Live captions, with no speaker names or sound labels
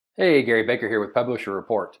Hey, Gary Baker here with Publisher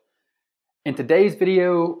Report. In today's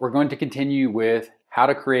video, we're going to continue with how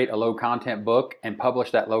to create a low content book and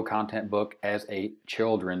publish that low content book as a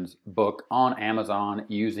children's book on Amazon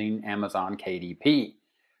using Amazon KDP.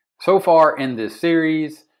 So far in this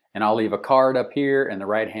series, and I'll leave a card up here in the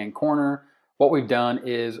right hand corner, what we've done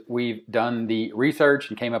is we've done the research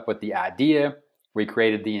and came up with the idea. We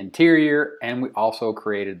created the interior and we also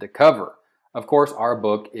created the cover. Of course, our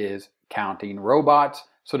book is Counting Robots.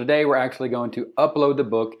 So today we're actually going to upload the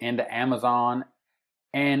book into Amazon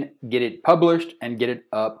and get it published and get it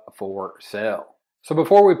up for sale. So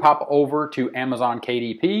before we pop over to Amazon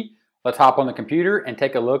KDP, let's hop on the computer and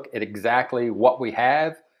take a look at exactly what we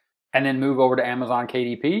have and then move over to Amazon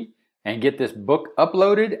KDP and get this book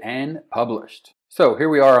uploaded and published. So here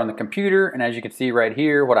we are on the computer, and as you can see right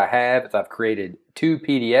here, what I have is I've created 2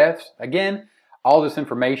 PDFs. Again, all this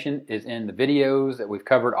information is in the videos that we've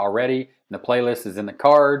covered already. The playlist is in the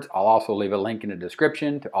cards. I'll also leave a link in the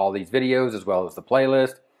description to all these videos as well as the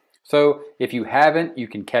playlist. So if you haven't, you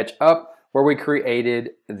can catch up where we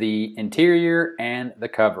created the interior and the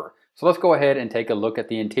cover. So let's go ahead and take a look at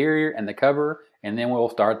the interior and the cover, and then we'll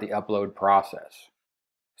start the upload process.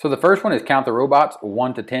 So the first one is Count the Robots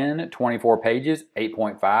 1 to 10, 24 pages,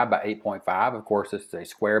 8.5 by 8.5. Of course, this is a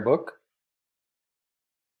square book.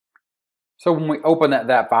 So when we open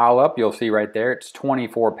that file up, you'll see right there it's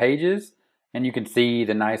 24 pages. And you can see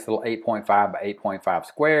the nice little 8.5 by 8.5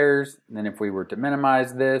 squares. And then if we were to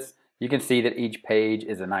minimize this, you can see that each page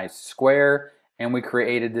is a nice square. And we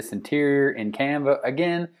created this interior in Canva.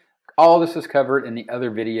 Again, all this is covered in the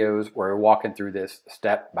other videos where we're walking through this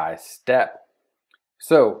step by step.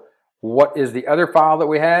 So what is the other file that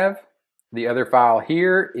we have? The other file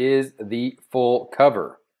here is the full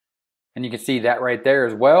cover. And you can see that right there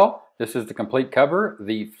as well. This is the complete cover,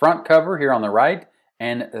 the front cover here on the right,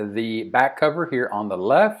 and the back cover here on the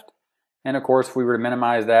left. And of course, if we were to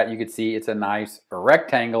minimize that, you could see it's a nice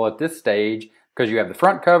rectangle at this stage because you have the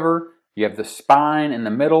front cover, you have the spine in the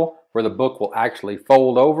middle where the book will actually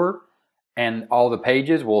fold over and all the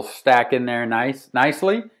pages will stack in there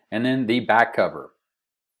nicely, and then the back cover.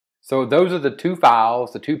 So those are the 2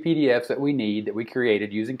 files, the 2 PDFs that we need that we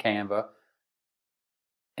created using Canva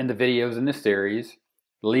in the videos in this series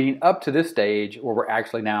leading up to this stage where we're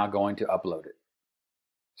actually now going to upload it.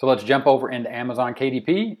 So let's jump over into Amazon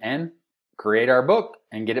KDP and create our book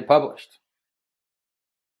and get it published.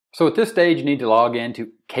 So at this stage, you need to log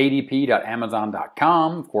into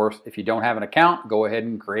kdp.amazon.com. Of course, if you don't have an account, go ahead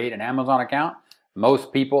and create an Amazon account.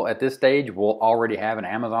 Most people at this stage will already have an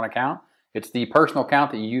Amazon account. It's the personal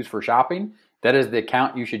account that you use for shopping. That is the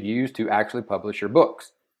account you should use to actually publish your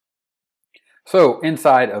books. So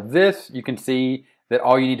inside of this, you can see that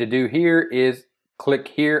all you need to do here is click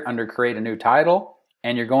here under Create a New Title,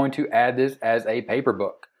 and you're going to add this as a paper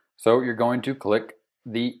book. So you're going to click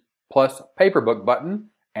the plus paper book button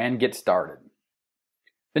and get started.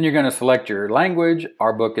 Then you're going to select your language.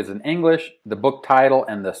 Our book is in English, the book title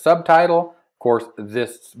and the subtitle. Of course,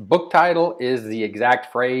 this book title is the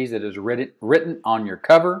exact phrase that is written on your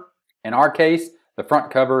cover. In our case, the front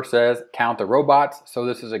cover says Count the Robots, so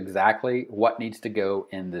this is exactly what needs to go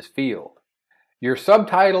in this field. Your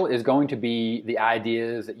subtitle is going to be the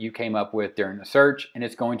ideas that you came up with during the search, and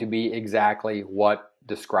it's going to be exactly what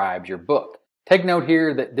describes your book. Take note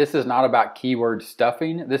here that this is not about keyword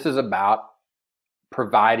stuffing. This is about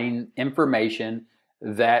providing information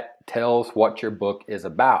that tells what your book is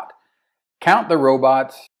about. Count the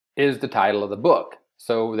Robots is the title of the book,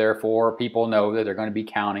 so therefore people know that they're going to be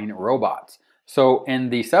counting robots. So in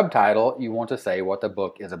the subtitle, you want to say what the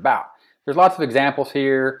book is about. There's lots of examples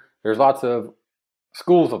here. There's lots of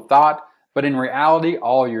schools of thought, but in reality,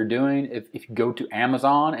 all you're doing, if you go to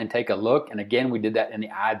Amazon and take a look, and again, we did that in the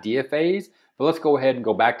idea phase, but let's go ahead and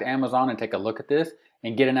go back to Amazon and take a look at this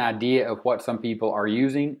and get an idea of what some people are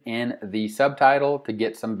using in the subtitle to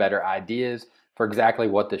get some better ideas for exactly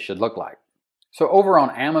what this should look like. So over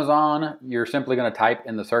on Amazon, you're simply going to type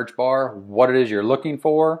in the search bar what it is you're looking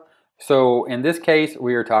for. So in this case,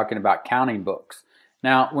 we are talking about counting books.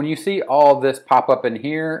 Now, when you see all this pop up in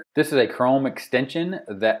here, this is a Chrome extension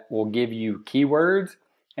that will give you keywords.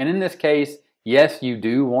 And in this case, yes, you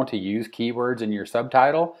do want to use keywords in your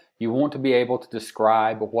subtitle. You want to be able to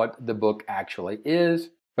describe what the book actually is.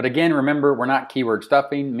 But again, remember, we're not keyword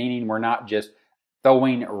stuffing, meaning we're not just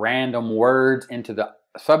throwing random words into the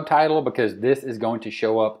subtitle, because this is going to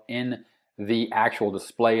show up in the actual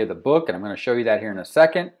display of the book. And I'm going to show you that here in a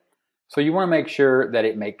second. So you want to make sure that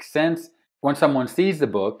it makes sense when someone sees the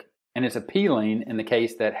book and it's appealing in the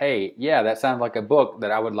case that, hey, yeah, that sounds like a book that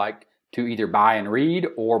I would like to either buy and read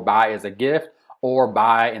or buy as a gift or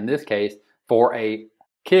buy, in this case, for a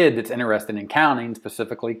kid that's interested in counting,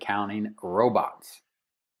 specifically counting robots.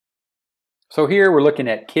 So here we're looking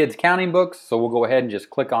at kids counting books, so we'll go ahead and just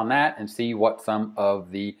click on that and see what some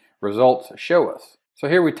of the results show us. So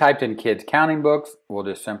here we typed in kids counting books. We'll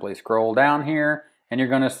just simply scroll down here and you're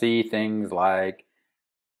going to see things like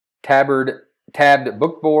tabbed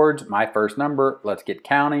book boards, my first number, let's get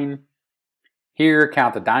counting. Here,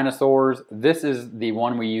 count the dinosaurs. This is the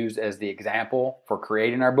one we used as the example for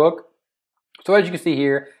creating our book. So as you can see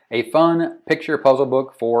here, a fun picture puzzle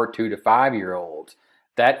book for 2 to 5 year olds.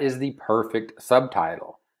 That is the perfect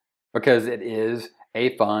subtitle because it is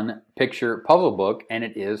a fun picture puzzle book and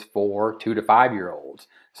it is for 2 to 5 year olds.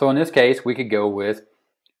 So in this case, we could go with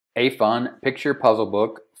a fun picture puzzle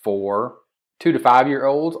book for 2 to 5 year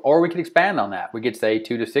olds, or we could expand on that. We could say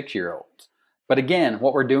 2 to 6 year olds. But again,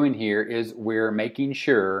 what we're doing here is we're making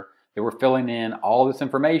sure that we're filling in all this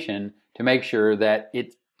information to make sure that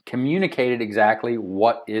it's communicated exactly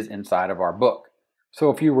what is inside of our book. So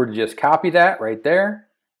if you were to just copy that right there,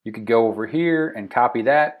 you could go over here and copy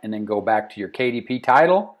that and then go back to your KDP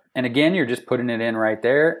title. And again, you're just putting it in right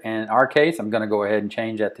there. And in our case, I'm going to go ahead and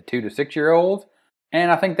change that to 2 to 6 year olds. And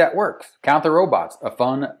I think that works. Count the Robots, a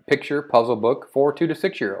fun picture puzzle book for 2 to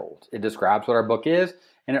 6 year olds. It describes what our book is,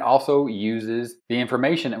 and it also uses the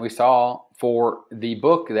information that we saw for the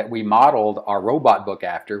book that we modeled our robot book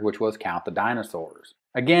after, which was Count the Dinosaurs.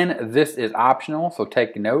 Again, this is optional, so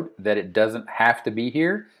take note that it doesn't have to be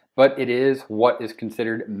here, but it is what is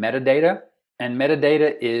considered metadata. And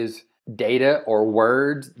metadata is data or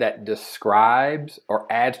words that describes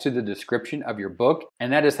or adds to the description of your book.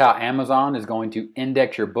 And that is how Amazon is going to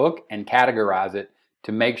index your book and categorize it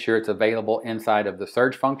to make sure it's available inside of the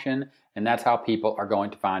search function. And that's how people are going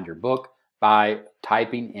to find your book, by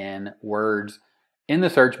typing in words in the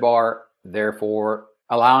search bar, therefore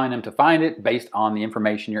allowing them to find it based on the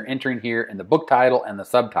information you're entering here in the book title and the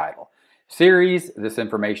subtitle. Series, this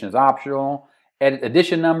information is optional. Edit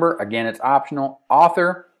edition number, again, it's optional.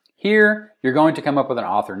 Author, here you're going to come up with an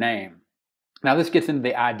author name. Now this gets into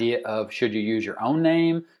the idea of, should you use your own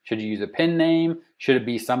name? Should you use a pen name? Should it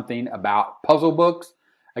be something about puzzle books?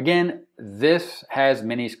 Again, this has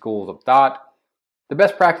many schools of thought. The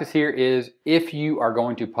best practice here is if you are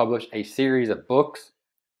going to publish a series of books,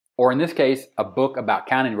 or in this case, a book about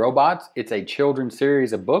counting robots, it's a children's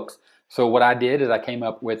series of books. So what I did is I came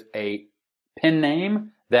up with a pen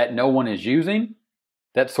name that no one is using.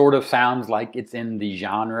 That sort of sounds like it's in the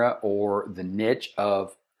genre or the niche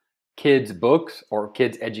of kids' books or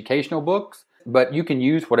kids' educational books. But you can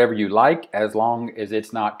use whatever you like as long as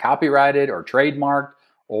it's not copyrighted or trademarked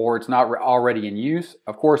or it's not already in use.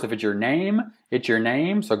 Of course, if it's your name,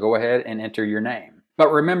 so go ahead and enter your name.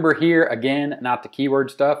 But remember here, again, not the keyword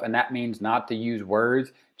stuff, and that means not to use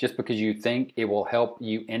words just because you think it will help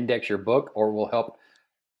you index your book or will help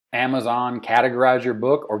Amazon categorize your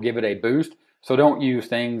book or give it a boost. So don't use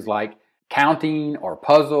things like counting or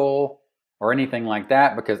puzzle or anything like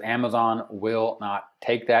that, because Amazon will not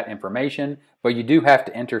take that information. But you do have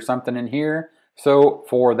to enter something in here. So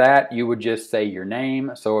for that, you would just say your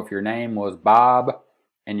name. So if your name was Bob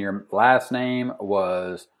and your last name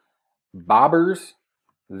was Bobbers,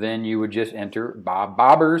 then you would just enter Bob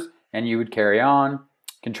Bobbers and you would carry on.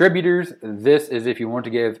 Contributors, this is if you want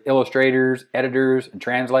to give illustrators, editors, and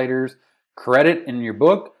translators credit in your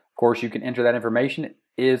book. Of course, you can enter that information. It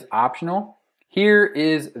is optional. Here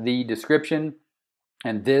is the description,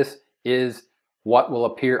 and this is what will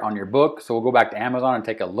appear on your book. So we'll go back to Amazon and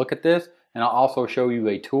take a look at this, and I'll also show you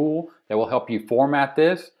a tool that will help you format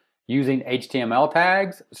this using HTML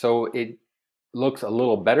tags so it looks a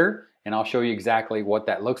little better, and I'll show you exactly what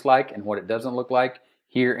that looks like and what it doesn't look like.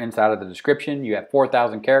 Here inside of the description, you have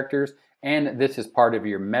 4,000 characters, and this is part of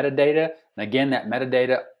your metadata. And again, that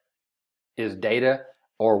metadata is data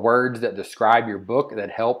or words that describe your book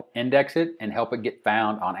that help index it and help it get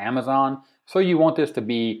found on Amazon. So you want this to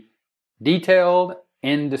be detailed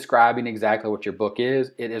in describing exactly what your book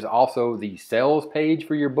is. It is also the sales page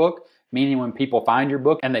for your book, meaning when people find your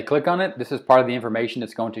book and they click on it, this is part of the information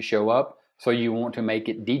that's going to show up. So you want to make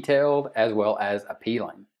it detailed as well as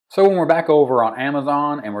appealing. So when we're back over on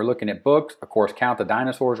Amazon and we're looking at books, of course, Count the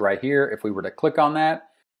Dinosaurs right here. If we were to click on that,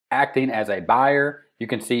 acting as a buyer, you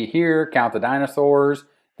can see here, Count the Dinosaurs.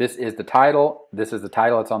 This is the title. This is the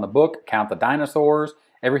title that's on the book, Count the Dinosaurs.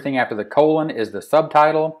 Everything after the colon is the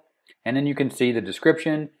subtitle. And then you can see the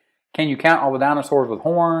description. Can you count all the dinosaurs with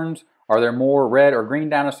horns? Are there more red or green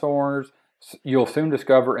dinosaurs? You'll soon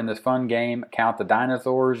discover in this fun game, Count the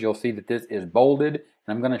Dinosaurs. You'll see that this is bolded, and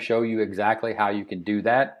I'm going to show you exactly how you can do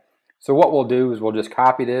that. So what we'll do is we'll just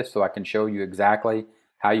copy this so I can show you exactly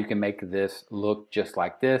how you can make this look just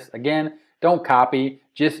like this. Again, Don't copy,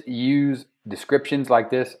 just use descriptions like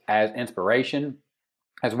this as inspiration,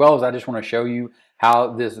 as well as I just want to show you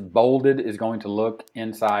how this bolded is going to look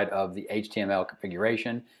inside of the HTML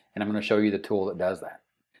configuration, and I'm going to show you the tool that does that.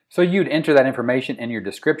 So you'd enter that information in your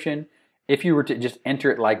description. If you were to just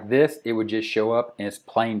enter it like this, it would just show up as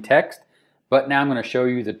plain text. But now I'm going to show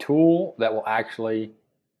you the tool that will actually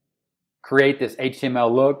create this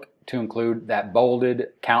HTML look to include that bolded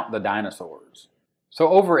count the dinosaurs. So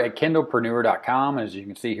over at kindlepreneur.com, as you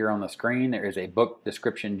can see here on the screen, there is a book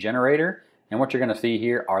description generator. And what you're going to see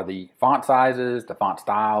here are the font sizes, the font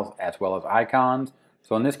styles, as well as icons.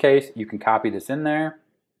 So in this case, you can copy this in there.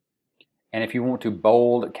 And if you want to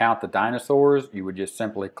bold count the dinosaurs, you would just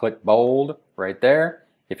simply click bold right there.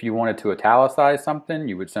 If you wanted to italicize something,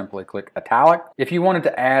 you would simply click italic. If you wanted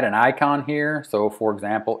to add an icon here, so for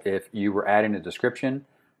example, if you were adding a description,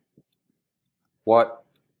 what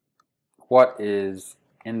is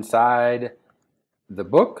inside the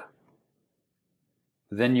book,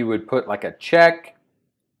 then you would put like a check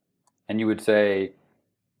and you would say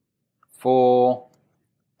full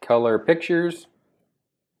color pictures,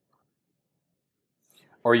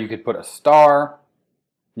 or you could put a star.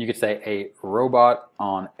 You could say a robot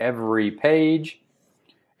on every page.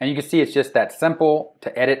 And you can see it's just that simple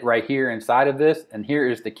to edit right here inside of this. And here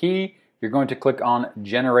is the key. You're going to click on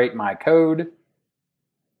generate my code.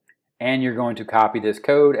 And you're going to copy this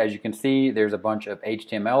code. As you can see, there's a bunch of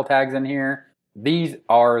HTML tags in here. These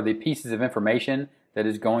are the pieces of information that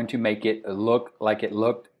is going to make it look like it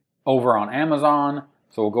looked over on Amazon.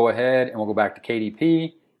 So we'll go ahead and we'll go back to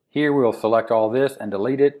KDP. Here we'll select all this and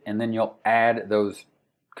delete it, and then you'll add those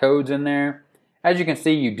codes in there. As you can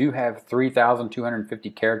see, you do have 3,250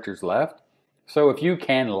 characters left. So if you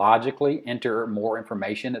can logically enter more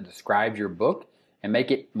information that describes your book and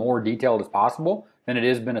make it more detailed as possible, then it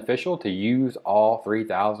is beneficial to use all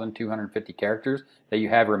 3,250 characters that you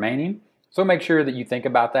have remaining. So make sure that you think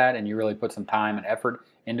about that and you really put some time and effort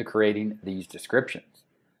into creating these descriptions.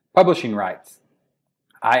 Publishing rights.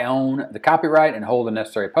 I own the copyright and hold the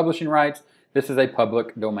necessary publishing rights. This is a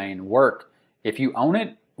public domain work. If you own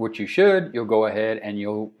it, which you should, you'll go ahead and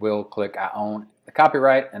will click I own the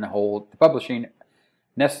copyright and hold the publishing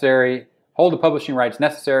rights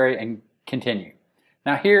necessary and continue.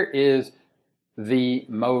 Now here is the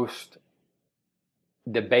most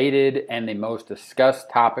debated and the most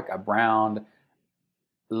discussed topic around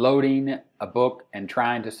loading a book and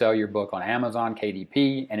trying to sell your book on Amazon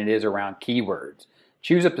KDP, and it is around keywords.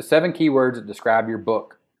 Choose up to 7 keywords that describe your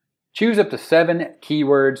book. Choose up to 7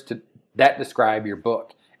 keywords that describe your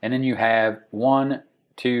book. And then you have 1,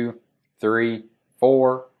 2, 3,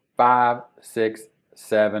 4, 5, 6,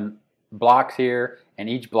 7 blocks here, and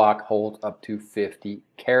each block holds up to 50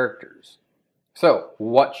 characters. So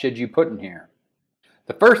what should you put in here?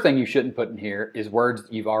 The first thing you shouldn't put in here is words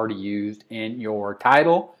that you've already used in your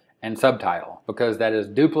title and subtitle, because that is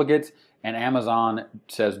duplicates and Amazon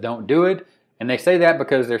says don't do it. And they say that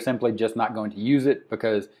because they're simply just not going to use it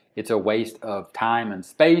because it's a waste of time and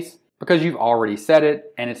space, because you've already said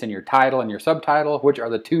it and it's in your title and your subtitle, which are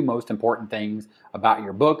the 2 most important things about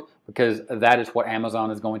your book, because that is what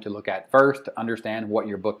Amazon is going to look at first to understand what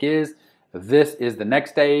your book is. This is the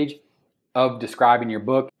next stage of describing your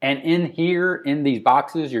book. And in here, in these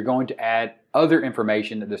boxes, you're going to add other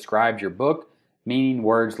information that describes your book, meaning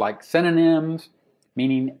words like synonyms,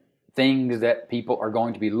 meaning things that people are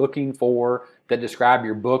going to be looking for that describe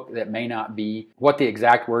your book that may not be what the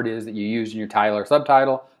exact word is that you use in your title or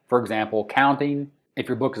subtitle. For example, counting. If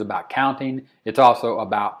your book is about counting, it's also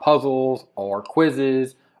about puzzles or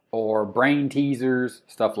quizzes or brain teasers,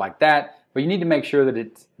 stuff like that. But you need to make sure that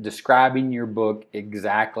it's describing your book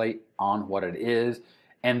exactly on what it is.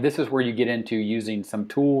 And this is where you get into using some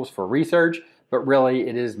tools for research, but really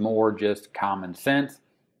it is more just common sense.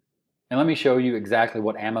 And let me show you exactly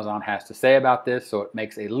what Amazon has to say about this so it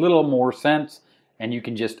makes a little more sense and you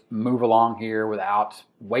can just move along here without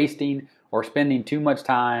wasting or spending too much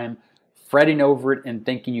time fretting over it and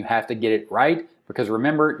thinking you have to get it right. Because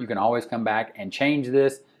remember, you can always come back and change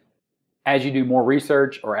this as you do more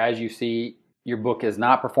research or as you see your book is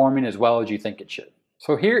not performing as well as you think it should.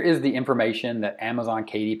 So here is the information that Amazon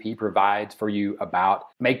KDP provides for you about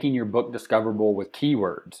making your book discoverable with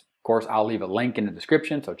keywords. Of course, I'll leave a link in the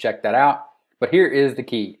description, so check that out. But here is the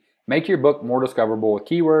key. Make your book more discoverable with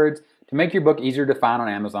keywords. To make your book easier to find on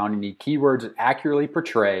Amazon, you need keywords that accurately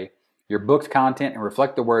portray your book's content and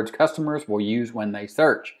reflect the words customers will use when they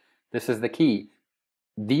search. This is the key.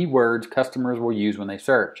 The words customers will use when they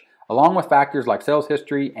search. Along with factors like sales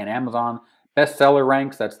history and Amazon bestseller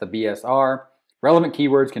ranks, that's the BSR, relevant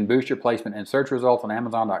keywords can boost your placement in search results on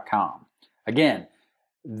Amazon.com. Again,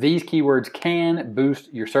 These keywords can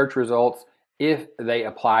boost your search results if they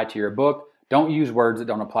apply to your book. Don't use words that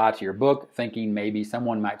don't apply to your book, thinking maybe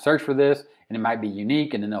someone might search for this and it might be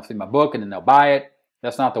unique and then they'll see my book and then they'll buy it.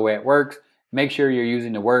 That's not the way it works. Make sure you're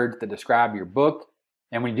using the words that describe your book.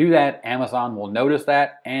 And when you do that, Amazon will notice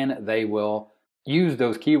that and they will use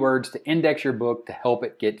those keywords to index your book to help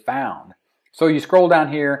it get found. So you scroll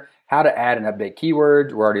down here, how to add and update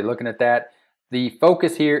keywords. We're already looking at that. The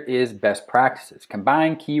focus here is best practices.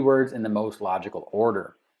 Combine keywords in the most logical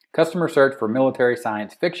order. Customer search for military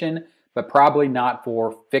science fiction, but probably not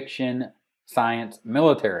for fiction, science,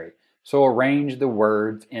 military. So arrange the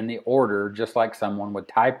words in the order just like someone would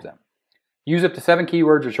type them. Use up to 7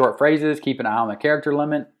 keywords or short phrases. Keep an eye on the character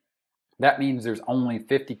limit. That means there's only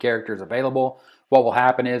 50 characters available. What will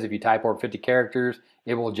happen is if you type over 50 characters,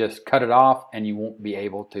 it will just cut it off and you won't be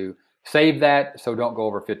able to save that, so don't go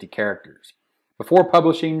over 50 characters. Before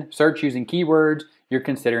publishing, search using keywords you're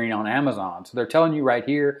considering on Amazon. So they're telling you right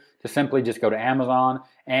here to simply just go to Amazon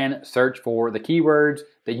and search for the keywords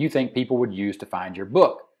that you think people would use to find your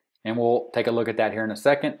book. And we'll take a look at that here in a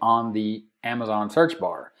second on the Amazon search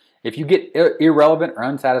bar. If you get irrelevant or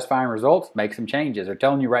unsatisfying results, make some changes. They're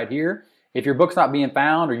telling you right here, if your book's not being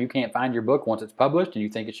found or you can't find your book once it's published and you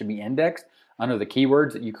think it should be indexed under the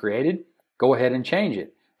keywords that you created, go ahead and change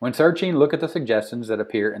it. When searching, look at the suggestions that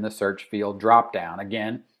appear in the search field drop-down.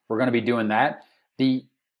 Again, we're going to be doing that. They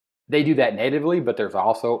do that natively, but there's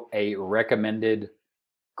also a recommended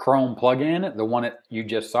Chrome plugin, the one that you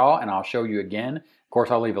just saw, and I'll show you again. Of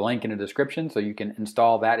course, I'll leave a link in the description so you can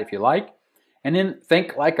install that if you like. And then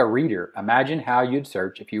think like a reader. Imagine how you'd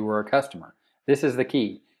search if you were a customer. This is the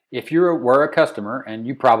key. If you were a customer, and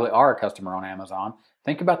you probably are a customer on Amazon,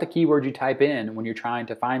 think about the keyword you type in when you're trying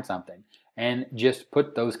to find something and just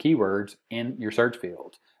put those keywords in your search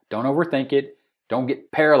fields. Don't overthink it. Don't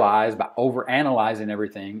get paralyzed by overanalyzing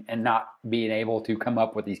everything and not being able to come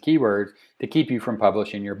up with these keywords to keep you from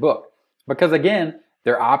publishing your book. Because again,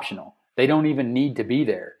 they're optional. They don't even need to be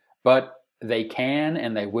there, but they can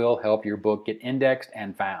and they will help your book get indexed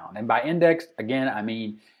and found. And by indexed, again, I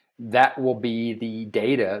mean that will be the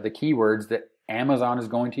data, the keywords that Amazon is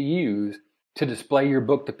going to use to display your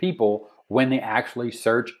book to people when they actually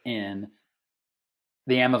search in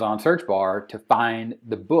the Amazon search bar to find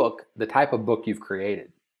the book, the type of book you've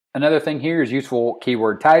created. Another thing here is useful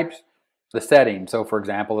keyword types. The setting. So for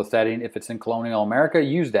example, the setting, if it's in colonial America,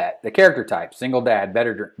 use that. The character type, single dad,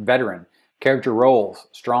 veteran. Character roles,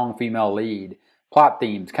 strong female lead. Plot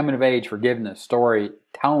themes, coming of age, forgiveness, story,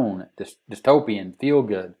 tone, dystopian, feel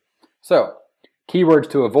good. So, keywords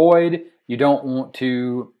to avoid. You don't want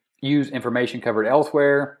to use information covered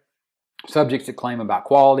elsewhere. Subjects that claim about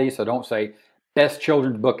quality. So don't say best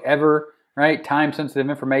children's book ever, right? Time sensitive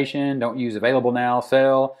information. Don't use available now,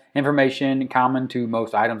 sell. Information common to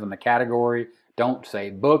most items in the category. Don't say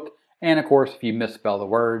book. And of course, if you misspell the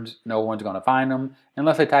words, no one's going to find them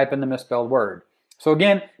unless they type in the misspelled word. So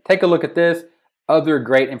again, take a look at this. Other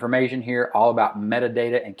great information here, all about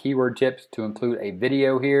metadata and keyword tips, to include a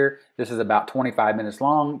video here. This is about 25 minutes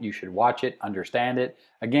long. You should watch it, understand it.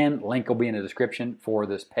 Again, link will be in the description for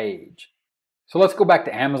this page. So let's go back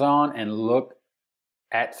to Amazon and look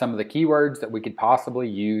at some of the keywords that we could possibly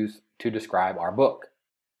use to describe our book.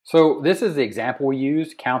 So this is the example we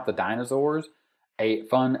used, Count the Dinosaurs, a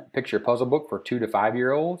fun picture puzzle book for 2 to 5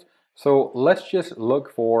 year olds. So let's just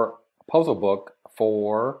look for a puzzle book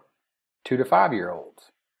for 2 to 5 year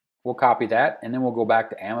olds. We'll copy that and then we'll go back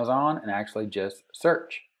to Amazon and actually just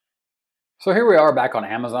search. So here we are back on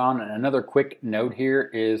Amazon, and another quick note here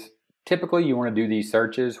is typically you want to do these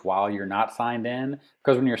searches while you're not signed in,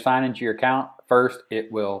 because when you're signed into your account, first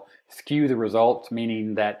it will skew the results,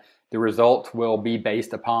 meaning that the results will be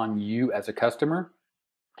based upon you as a customer.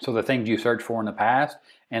 So the things you searched for in the past,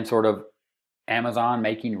 and sort of Amazon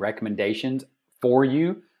making recommendations for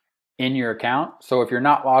you in your account. So if you're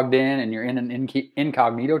not logged in and you're in an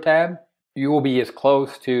incognito tab, you will be as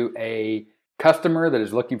close to a customer that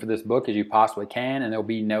is looking for this book as you possibly can, and there'll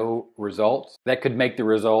be no results. That could make the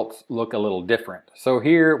results look a little different. So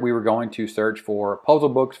here we were going to search for puzzle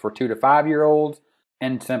books for 2 to 5 year olds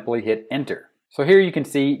and simply hit enter. So here you can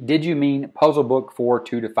see, did you mean puzzle book for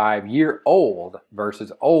 2 to 5 year old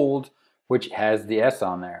versus old, which has the S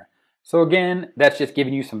on there. So again, that's just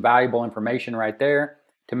giving you some valuable information right there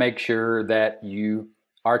to make sure that you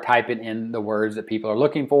are typing in the words that people are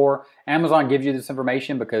looking for. Amazon gives you this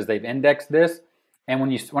information because they've indexed this. And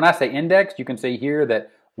when I say indexed, you can see here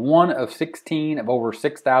that 1 of 16 of over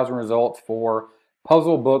 6,000 results for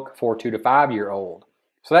puzzle book for 2 to 5 year old.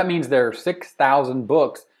 So that means there are 6,000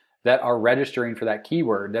 books that are registering for that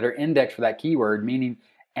keyword, that are indexed for that keyword, meaning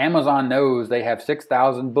Amazon knows they have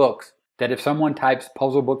 6,000 books that if someone types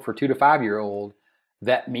puzzle book for 2 to 5-year-old,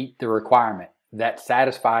 that meet the requirement, that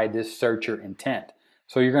satisfy this searcher intent.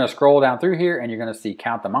 So you're going to scroll down through here and you're going to see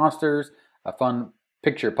Count the Monsters, a fun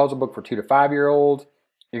picture puzzle book for 2 to 5-year-olds.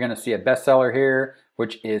 You're going to see a bestseller here,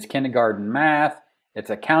 which is Kindergarten Math. It's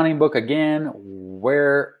a counting book again.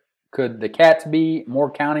 Where could the cats be? More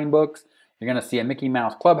counting books. You're going to see a Mickey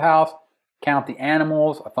Mouse Clubhouse, Count the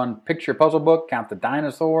Animals, a fun picture puzzle book, Count the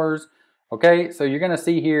Dinosaurs. Okay, so you're going to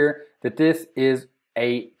see here that this is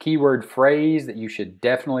a keyword phrase that you should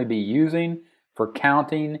definitely be using for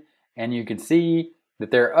counting. And you can see that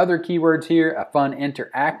there are other keywords here, a fun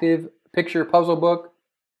interactive picture puzzle book,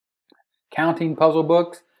 counting puzzle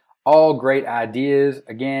books, all great ideas.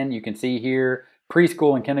 Again, you can see here,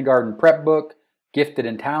 preschool and kindergarten prep book, gifted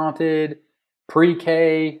and talented,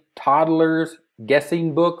 pre-K, toddlers,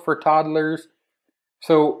 guessing book for toddlers.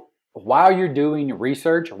 So while you're doing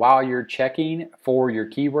research, while you're checking for your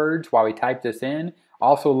keywords, while we type this in,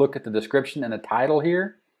 also look at the description and the title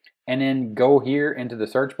here, and then go here into the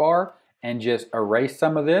search bar and just erase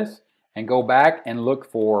some of this and go back and look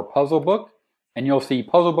for puzzle book, and you'll see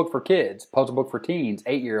puzzle book for kids, puzzle book for teens,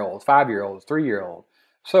 8-year-olds, 5-year-olds, 3-year-olds.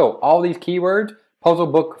 So all these keywords, puzzle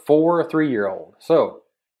book for a 3-year-old. So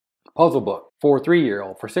puzzle book for a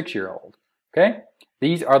 3-year-old, for 6-year-old. Okay?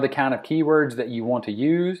 These are the kind of keywords that you want to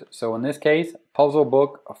use. So in this case, puzzle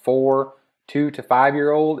book for 2 to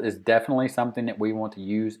 5-year-old is definitely something that we want to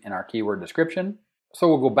use in our keyword description. So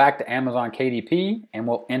we'll go back to Amazon KDP and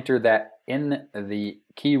we'll enter that in the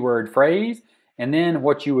keyword phrase. And then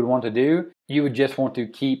what you would want to do, you would just want to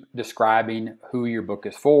keep describing who your book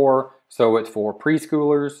is for. So it's for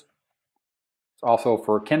preschoolers. It's also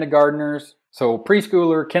for kindergartners. So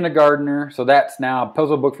preschooler, kindergartner, so that's now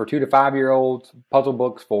puzzle book for 2 to 5-year-olds, puzzle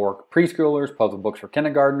books for preschoolers, puzzle books for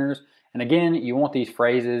kindergartners. And again, you want these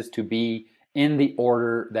phrases to be in the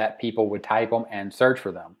order that people would type them and search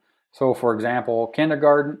for them. So for example,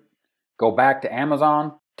 kindergarten, go back to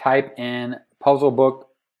Amazon, type in puzzle book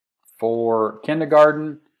for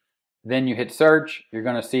kindergarten, then you hit search. You're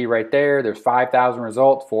going to see right there, there's 5,000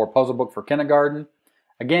 results for puzzle book for kindergarten.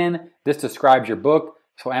 Again, this describes your book.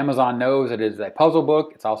 So Amazon knows it is a puzzle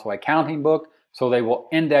book. It's also a counting book. So they will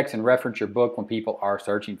index and reference your book when people are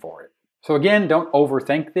searching for it. So again, don't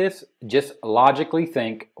overthink this. Just logically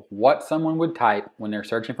think what someone would type when they're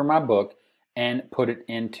searching for my book and put it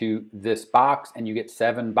into this box. And you get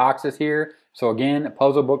 7 boxes here. So again, a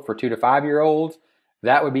puzzle book for 2 to 5-year-olds.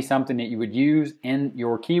 That would be something that you would use in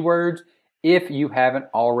your keywords if you haven't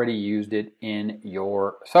already used it in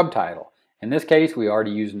your subtitle. In this case, we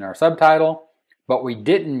already used it in our subtitle, but we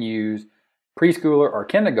didn't use preschooler or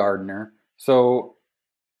kindergartner. So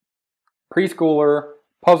preschooler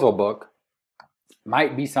puzzle book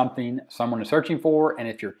might be something someone is searching for. And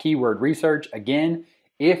if your keyword research, again,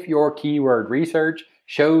 if your keyword research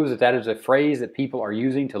shows that that is a phrase that people are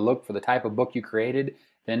using to look for the type of book you created,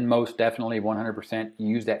 then most definitely 100%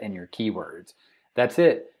 use that in your keywords. That's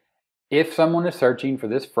it. If someone is searching for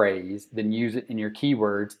this phrase, then use it in your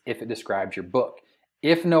keywords if it describes your book.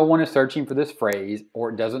 If no one is searching for this phrase or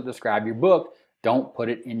it doesn't describe your book, don't put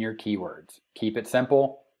it in your keywords. Keep it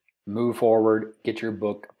simple, move forward, get your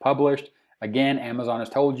book published. Again, Amazon has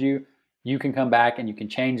told you, you can come back and you can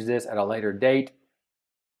change this at a later date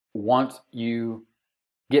once you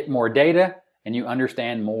get more data and you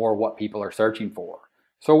understand more what people are searching for.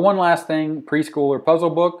 So one last thing, preschooler puzzle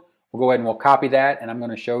book. We'll go ahead and we'll copy that, and I'm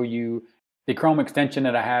going to show you the Chrome extension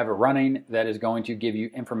that I have running that is going to give you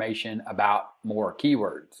information about more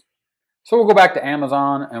keywords. So we'll go back to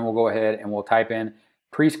Amazon and we'll go ahead and we'll type in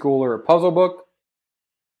preschooler puzzle book.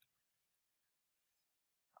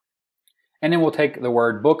 And then we'll take the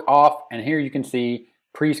word book off, and here you can see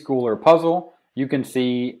preschooler puzzle. You can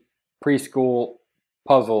see preschool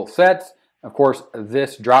puzzle sets. Of course,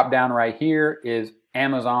 this drop down right here is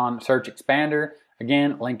Amazon Search Expander.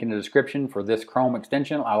 Again, link in the description for this Chrome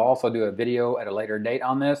extension. I'll also do a video at a later date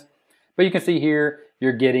on this. But you can see here,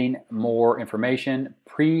 you're getting more information.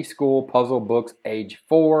 Preschool puzzle books age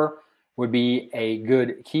 4 would be a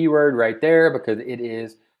good keyword right there because it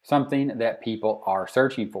is something that people are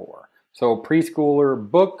searching for. So preschooler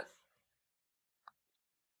book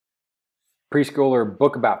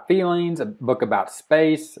about feelings, a book about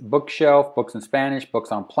space, bookshelf, books in Spanish,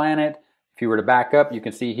 books on planet. If you were to back up, you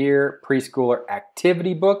can see here, preschooler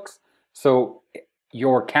activity books. So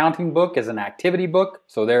your counting book is an activity book.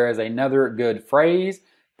 So there is another good phrase,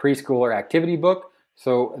 preschooler activity book.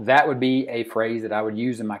 So that would be a phrase that I would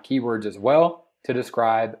use in my keywords as well to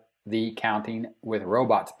describe the Counting with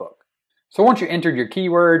Robots book. So once you entered your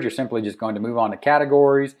keywords, you're simply just going to move on to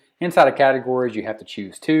categories. Inside of categories, you have to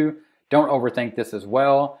choose two. Don't overthink this as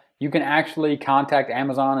well. You can actually contact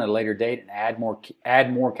Amazon at a later date and add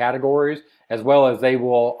more categories, as well as they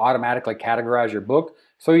will automatically categorize your book.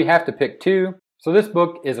 So you have to pick two. So this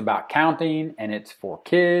book is about counting and it's for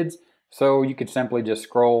kids. So you could simply just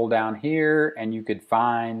scroll down here and you could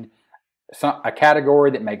find a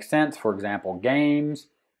category that makes sense. For example, games.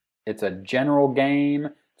 It's a general game.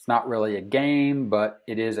 It's not really a game, but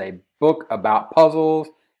it is a book about puzzles.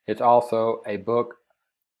 It's also a book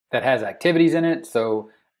that has activities in it, so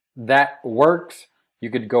that works. You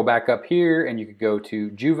could go back up here and you could go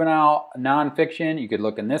to juvenile nonfiction. You could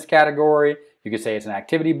look in this category. You could say it's an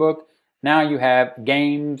activity book. Now you have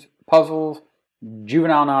games, puzzles,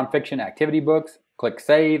 juvenile nonfiction activity books. Click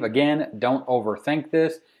save. Again, don't overthink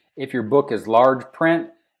this. If your book is large print,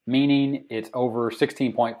 meaning it's over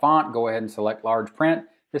 16-point font, go ahead and select large print.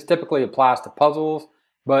 This typically applies to puzzles,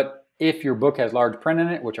 but if your book has large print in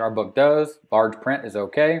it, which our book does, large print is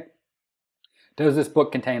okay. Does this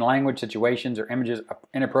book contain language, situations, or images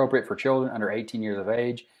inappropriate for children under 18 years of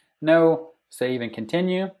age? No. Save and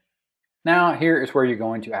continue. Now here is where you're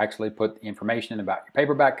going to actually put the information about your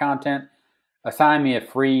paperback content. Assign me a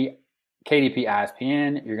free KDP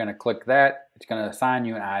ISBN. You're going to click that. It's going to assign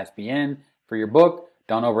you an ISBN for your book.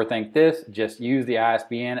 Don't overthink this. Just use the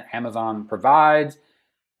ISBN Amazon provides,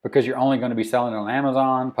 because you're only going to be selling it on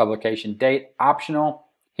Amazon. Publication date optional.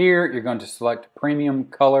 Here you're going to select premium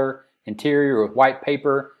color interior with white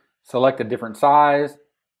paper. Select a different size.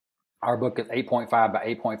 Our book is 8.5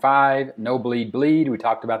 by 8.5. No bleed bleed. We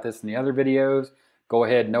talked about this in the other videos. Go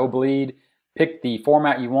ahead, no bleed. Pick the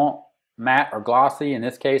format you want, matte or glossy. In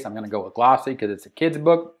this case, I'm going to go with glossy because it's a kid's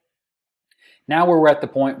book. Now we're at the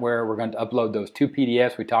point where we're going to upload those two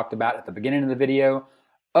PDFs we talked about at the beginning of the video.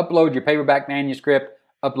 Upload your paperback manuscript.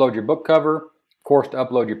 Upload your book cover. Of course, to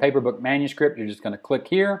upload your paperback manuscript, you're just going to click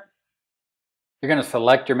here. You're going to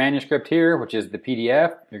select your manuscript here, which is the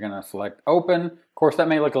PDF. You're going to select open. Of course, that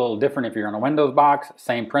may look a little different if you're on a Windows box.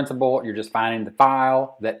 Same principle. You're just finding the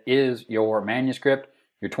file that is your manuscript,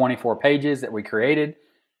 your 24 pages that we created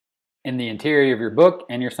in the interior of your book,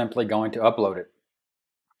 and you're simply going to upload it.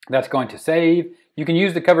 That's going to save. You can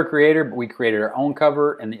use the cover creator, but we created our own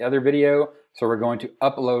cover in the other video, so we're going to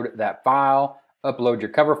upload that file. Upload your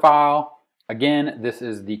cover file. Again, this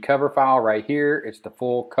is the cover file right here. It's the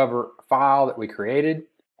full cover file that we created,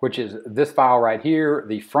 which is this file right here,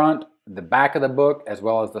 the front, the back of the book, as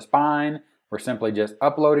well as the spine. We're simply just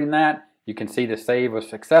uploading that. You can see the save was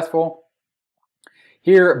successful.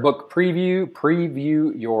 Here, book preview,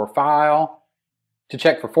 preview your file to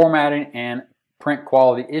check for formatting and print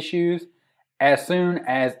quality issues. As soon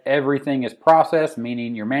as everything is processed,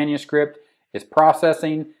 meaning your manuscript is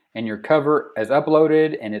processing, and your cover is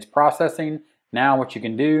uploaded and it's processing, now what you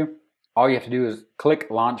can do, all you have to do is click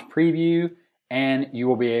launch preview and you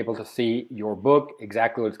will be able to see your book,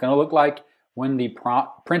 exactly what it's going to look like when the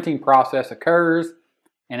printing process occurs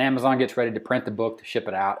and Amazon gets ready to print the book to ship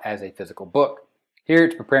it out as a physical book. Here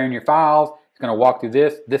it's preparing your files. It's going to walk through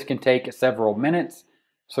this. This can take several minutes,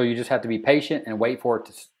 so you just have to be patient and wait for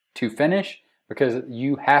it to finish, because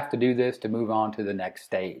you have to do this to move on to the next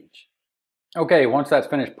stage. Okay, once that's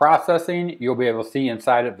finished processing, you'll be able to see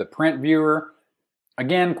inside of the print viewer.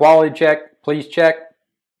 Again, quality check, please check.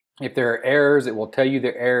 If there are errors, it will tell you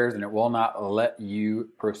there are errors and it will not let you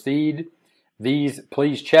proceed. These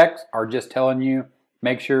please checks are just telling you,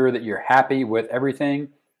 make sure that you're happy with everything,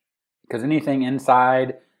 because anything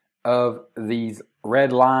inside of these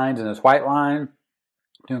red lines and this white line,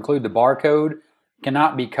 to include the barcode,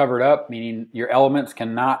 cannot be covered up, meaning your elements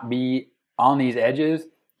cannot be on these edges.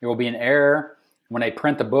 There will be an error when they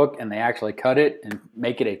print the book and they actually cut it and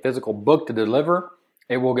make it a physical book to deliver.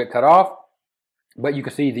 It will get cut off, but you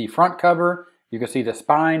can see the front cover, you can see the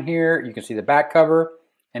spine here, you can see the back cover,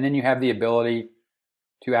 and then you have the ability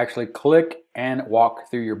to actually click and walk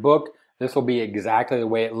through your book. This will be exactly the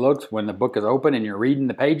way it looks when the book is open and you're reading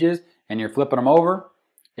the pages and you're flipping them over.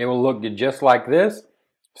 It will look just like this.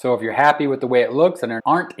 So if you're happy with the way it looks and there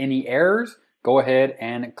aren't any errors, go ahead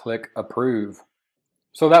and click approve.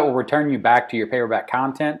 So that will return you back to your paperback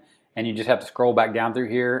content, and you just have to scroll back down through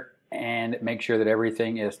here and make sure that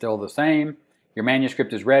everything is still the same. Your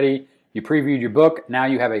manuscript is ready. You previewed your book. Now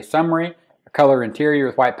you have a summary, a color interior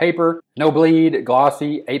with white paper, no bleed,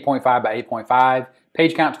 glossy, 8.5 by 8.5,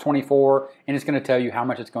 page count's 24, and it's going to tell you how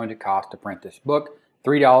much it's going to cost to print this book,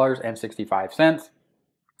 $3.65.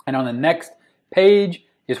 And on the next page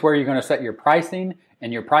is where you're going to set your pricing,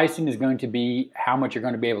 and your pricing is going to be how much you're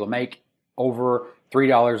going to be able to make over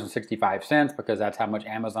 $3.65, because that's how much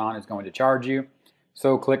Amazon is going to charge you.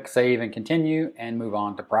 So click save and continue and move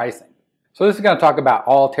on to pricing. So this is going to talk about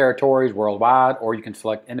all territories worldwide, or you can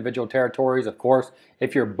select individual territories. Of course,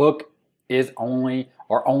 if your book is only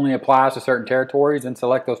applies to certain territories, then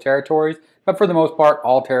select those territories. But for the most part,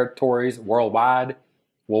 all territories worldwide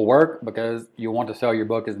will work because you want to sell your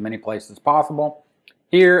book as many places as possible.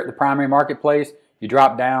 Here, the primary marketplace, you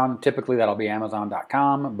drop down, typically that'll be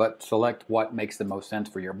Amazon.com, but select what makes the most sense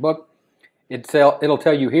for your book. It'll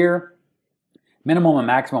tell you here minimum and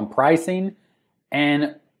maximum pricing,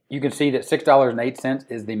 and you can see that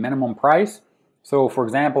 $6.08 is the minimum price. So for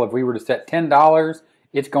example, if we were to set $10,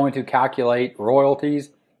 it's going to calculate royalties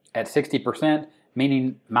at 60%,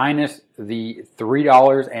 meaning minus the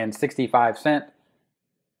 $3.65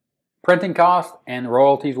 printing cost, and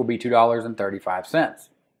royalties will be $2.35.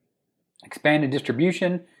 Expanded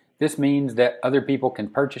distribution, this means that other people can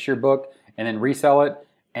purchase your book and then resell it,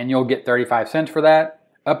 and you'll get 35 cents for that.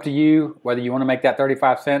 Up to you whether you want to make that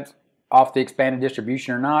 35 cents off the expanded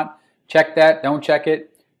distribution or not. Check that, don't check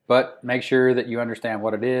it, but make sure that you understand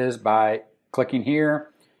what it is by clicking here,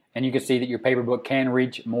 and you can see that your paper book can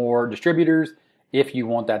reach more distributors if you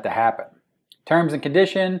want that to happen. Terms and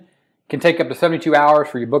condition can take up to 72 hours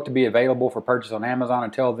for your book to be available for purchase on Amazon.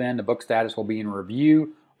 Until then, the book status will be in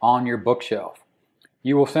review on your bookshelf.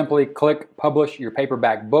 You will simply click publish your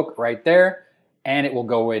paperback book right there, and it will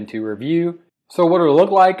go into review. So what it'll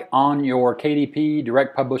look like on your KDP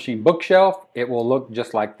Direct Publishing bookshelf, it will look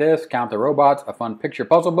just like this: Count the Robots, a fun picture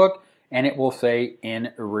puzzle book, and it will say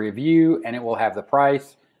in review, and it will have the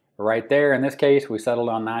price right there. In this case, we settled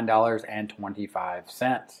on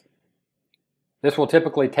 $9.25. This will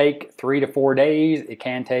typically take 3 to 4 days. It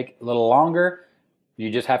can take a little longer. You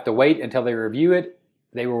just have to wait until they review it.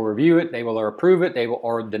 They will review it, they will approve it, they will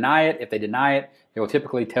or deny it. If they deny it, they will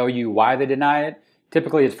typically tell you why they deny it.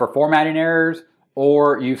 Typically it's for formatting errors,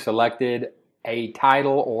 or you've selected a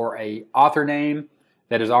title or a author name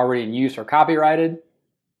that is already in use or copyrighted.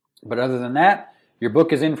 But other than that, your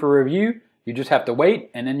book is in for review. You just have to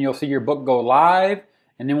wait, and then you'll see your book go live.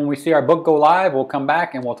 And then when we see our book go live, we'll come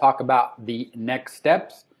back and we'll talk about the next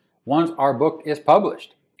steps once our book is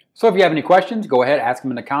published. So if you have any questions, go ahead, ask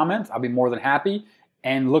them in the comments. I'll be more than happy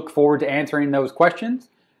and look forward to answering those questions.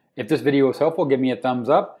 If this video was helpful, give me a thumbs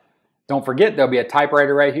up. Don't forget, there'll be a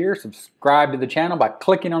typewriter right here. Subscribe to the channel by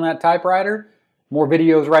clicking on that typewriter. More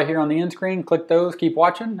videos right here on the end screen. Click those, keep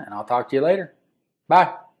watching, and I'll talk to you later.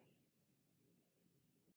 Bye.